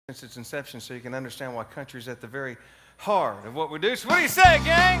since its inception so you can understand why country is at the very heart of what we do. So what do you say,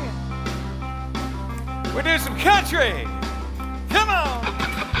 gang? We do some country. Come on.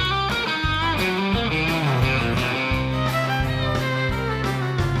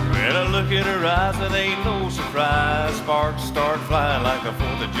 When I look in her eyes, it ain't no surprise. Sparks start flying like the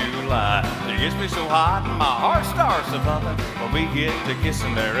 4th of July. It gets me so hot and my heart starts a pumping. When we get to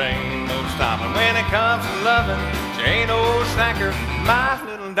kissing, there ain't no stopping. When it comes to loving, she ain't no snacker. My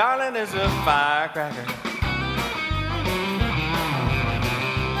little darling is a firecracker.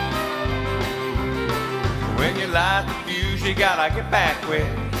 When you light the fuse, you gotta get back quick.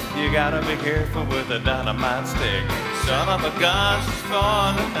 You gotta be careful with a dynamite stick. Son of a gun, she's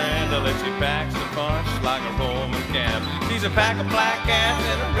fun to handle it. She packs a punch like a Roman camp. She's a pack of black ants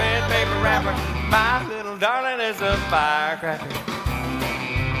in a red paper wrapper. My little darling is a firecracker.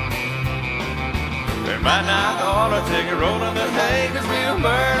 We might not ought to take a roll in the hay, 'cause we'll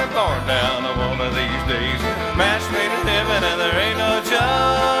burn a barn down one of these days. Match made in heaven and there ain't no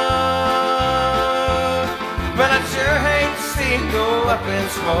judge. But I sure hate to see it go up in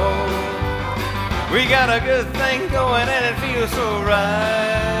smoke. We got a good thing going and it feels so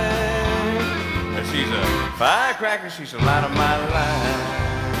right. She's a firecracker, she's the light of my life.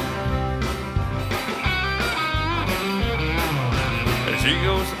 She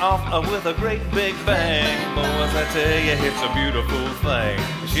goes off with a great big bang. Boys, I tell you, it's a beautiful thing.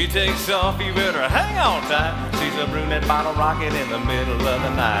 She takes off, you better hang on tight. She's a brunette bottle rocket in the middle of the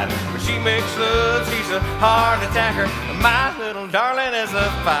night. When she makes love, she's a hard attacker. My little darling is a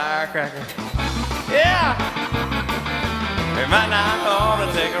firecracker. Yeah! We might not ought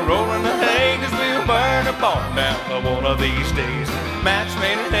to take a roll in the hay, 'cause we'll burn a barn down one of these days. Match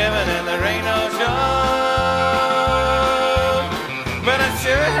made in heaven and there ain't no judge. But I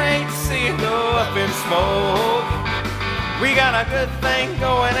sure hate to see it go up in smoke. We got a good thing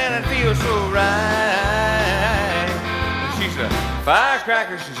going and it feels so right. She's a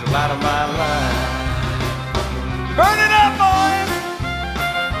firecracker, she's the light of my life. Burn it up, boys!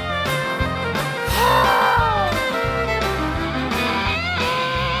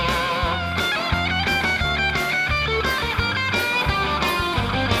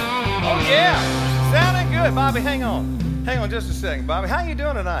 Oh yeah, sounding good. Bobby, hang on. Hang on just a second, Bobby. How you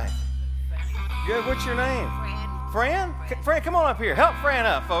doing tonight? Good. What's your name? Fran. Fran? Fran, come on up here. Help Fran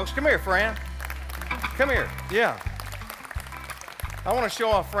up, folks. Come here, Fran. Come here. Yeah. I want to show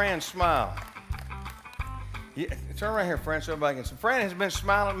off Fran's smile. Yeah. Turn around here, Fran, so everybody can see. Fran has been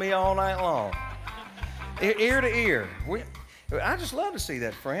smiling at me all night long. Ear to ear. I just love to see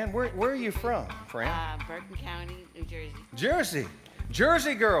that, Fran. Where are you from, Fran? Bergen County, New Jersey. Jersey.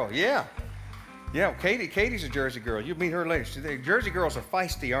 Jersey girl, yeah. Yeah, Katie's a Jersey girl. You'll meet her later. Jersey girls are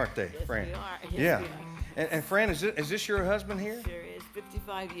feisty, aren't they, Yes, Fran? we are. Yes, Yeah. we are. And Fran, is this your husband here? Sure is.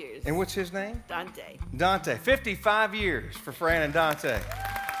 55 years. And what's his name? Dante. Dante. 55 years for Fran and Dante.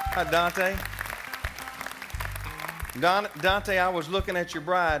 Hi, Dante. Dante, I was looking at your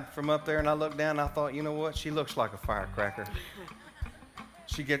bride from up there, and I looked down, and I thought, you know what? She looks like a firecracker.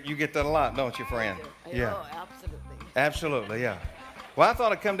 You get that a lot, don't you, Fran? Yeah. Oh, absolutely. Absolutely, yeah. Well, I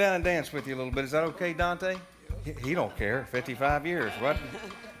thought I'd come down and dance with you a little bit. Is that okay, Dante? He don't care. 55 years. What?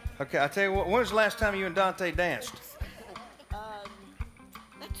 Okay, I'll tell you what. When was the last time you and Dante danced? Not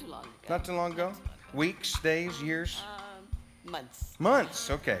too long ago. Not too long ago? Weeks, days, years? Months. Months,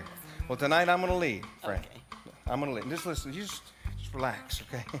 okay. Well, tonight I'm going to lead, Fran. Okay. I'm going to lead. Just listen. You just relax,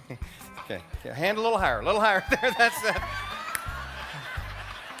 okay? Okay. Yeah, hand a little higher there. That's that.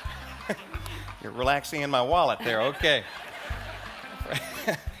 You're relaxing in my wallet there, okay.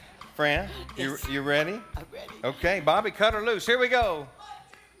 Fran, Yes. you ready? I'm ready. Okay, Bobby, cut her loose. Here we go.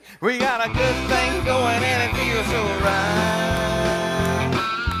 We got a good thing going and it feels so right.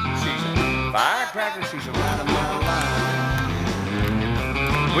 She's a firecracker, she's a light of my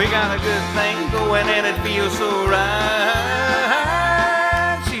life. We got a good thing going and it feels so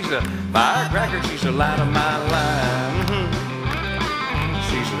right. She's a firecracker, she's a light of my life.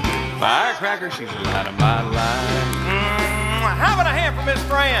 She's a firecracker, she's a light of my life. How about a hand for Miss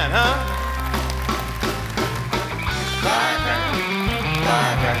Fran, huh?